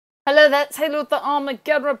Hello there, it's Halo with the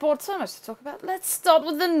Armageddon Report. So much to talk about. Let's start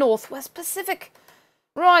with the Northwest Pacific.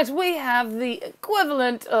 Right, we have the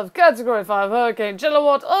equivalent of Category 5 Hurricane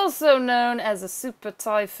Jelawat, also known as a super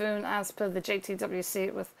typhoon as per the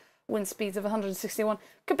JTWC, with wind speeds of 161.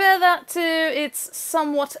 Compare that to its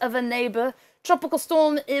somewhat of a neighbour, Tropical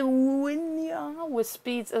Storm Ewiniar, with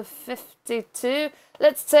speeds of 52.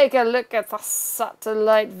 Let's take a look at the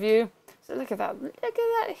satellite view. So look at that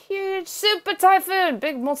huge super typhoon,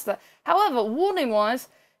 big monster. However, warning-wise,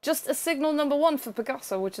 just a signal number 1 for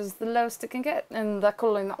Pegaso, which is the lowest it can get, and they're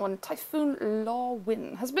calling that one Typhoon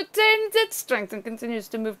Lawin. Has maintained its strength and continues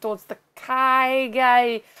to move towards the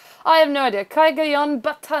Kaigai. I have no idea, Cagayan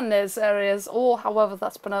Batanes areas, or however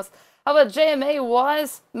that's pronounced. However,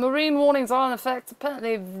 JMA-wise, marine warnings are in effect,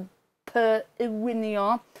 apparently per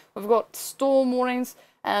Ewiniar. We've got storm warnings,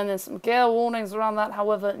 and there's some gale warnings around that.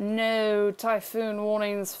 However, no typhoon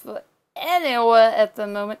warnings for anywhere at the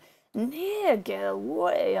moment. Near gale,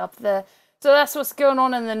 way up there. So that's what's going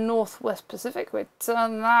on in the Northwest Pacific. We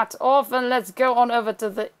turn that off and let's go on over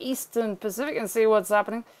to the Eastern Pacific and see what's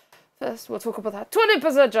happening. First, we'll talk about that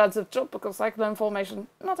 20% chance of tropical cyclone formation.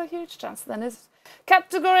 Not a huge chance then, is it?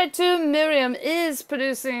 Category 2 Miriam is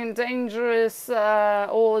producing dangerous,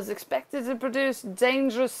 or is expected to produce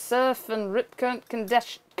dangerous surf and rip current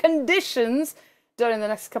conditions during the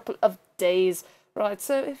next couple of days. Right,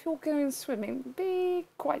 so if you're going swimming, be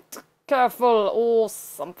quite careful or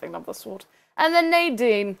something of the sort. And then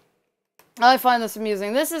Nadine. I find this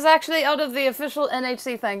amusing. This is actually out of the official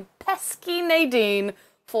NHC thing. Pesky Nadine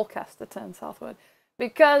forecast to turn southward.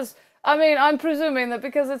 Because, I mean, I'm presuming that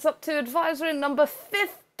because it's up to advisory number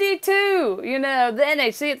 52. You know, the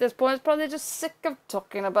NHC at this point is probably just sick of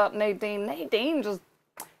talking about Nadine. Nadine just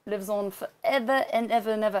lives on forever and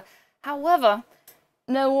ever and ever. However,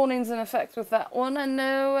 no warnings in effect with that one, and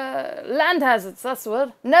no land hazards, that's the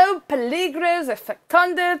word. No peligros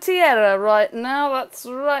affectando tierra right now, that's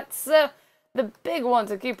right. So, the big one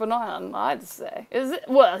to keep an eye on, I'd say, is it,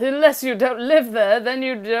 well, unless you don't live there, then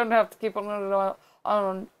you don't have to keep an eye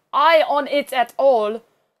on it at all.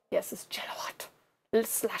 Yes, it's Jelawat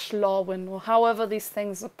 / Lawin, or however these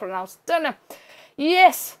things are pronounced, don't know.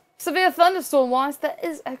 Yes, severe thunderstorm-wise, there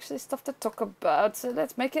is actually stuff to talk about, so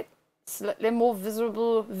let's make it slightly more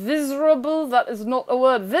visible, that is not a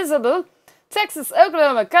word, visible. Texas,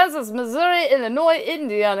 Oklahoma, Kansas, Missouri, Illinois,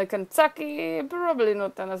 Indiana, Kentucky, probably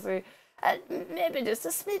not Tennessee, and maybe just a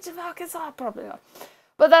smidge of Arkansas, probably not.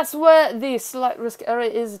 But that's where the slight risk area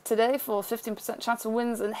is today for 15% chance of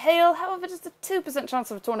winds and hail, however just a 2%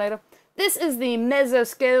 chance of a tornado. This is the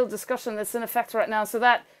mesoscale discussion that's in effect right now, so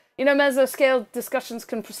that, you know, mesoscale discussions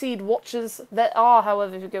can precede watches. There are,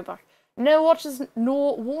 however, if you go back, no watches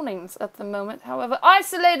nor warnings at the moment. However,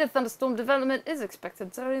 isolated thunderstorm development is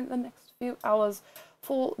expected during the next few hours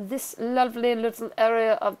for this lovely little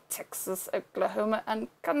area of Texas, Oklahoma, and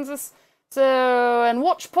Kansas. So, and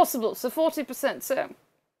watch possible, so 40%. So,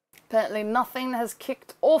 apparently nothing has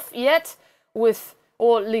kicked off yet with,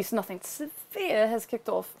 or at least nothing severe has kicked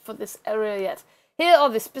off for this area yet. Here are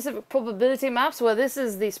the specific probability maps, where this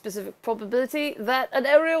is the specific probability that an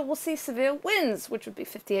area will see severe winds, which would be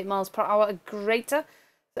 58 miles per hour or greater.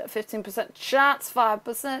 So 15% chance,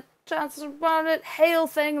 5% chances around it. Hail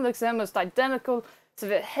thing looks almost identical.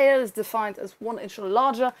 Severe hail is defined as 1 inch or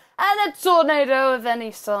larger. And a tornado of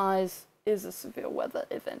any size is a severe weather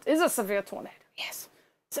event. Is a severe tornado, yes.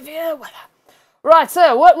 Severe weather. Right,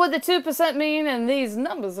 so what would the 2% mean, and these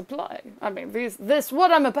numbers apply? I mean,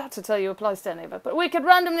 what I'm about to tell you applies to any of it, but we could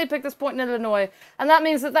randomly pick this point in Illinois, and that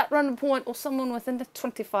means that random point or someone within the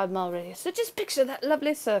 25-mile radius. So just picture that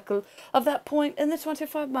lovely circle of that point in the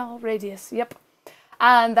 25-mile radius, yep.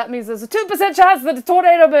 And that means there's a 2% chance that a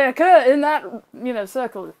tornado may occur in that, you know,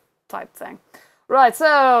 circle type thing. Right,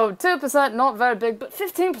 so 2%, not very big, but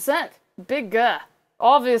 15%, bigger.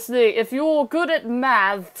 Obviously, if you're good at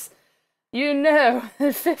maths, you know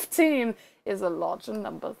that 15 is a larger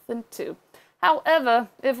number than 2. However,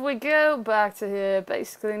 if we go back to here,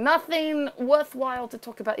 basically nothing worthwhile to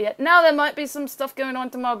talk about yet. Now there might be some stuff going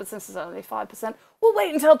on tomorrow, but since it's only 5%, we'll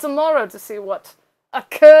wait until tomorrow to see what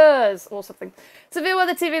occurs or something.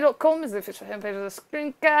 SevereWeatherTV.com is the official homepage of the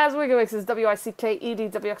Screencast. WikiWix is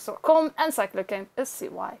WICKEDWX.com, and Cyclocane is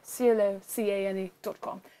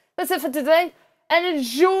CYCLOCANE.com. That's it for today, and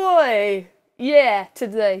enjoy! Yeah,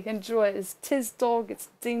 today. Enjoy it. It's Tis Dog, it's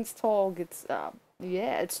Dean's Dog, it's,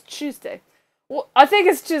 yeah, it's Tuesday. Well, I think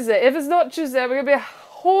it's Tuesday. If it's not Tuesday, we're going to be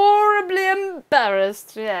horribly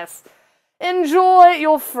embarrassed, yes. Enjoy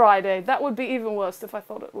your Friday. That would be even worse if I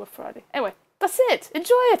thought it were Friday. Anyway, that's it.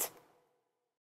 Enjoy it.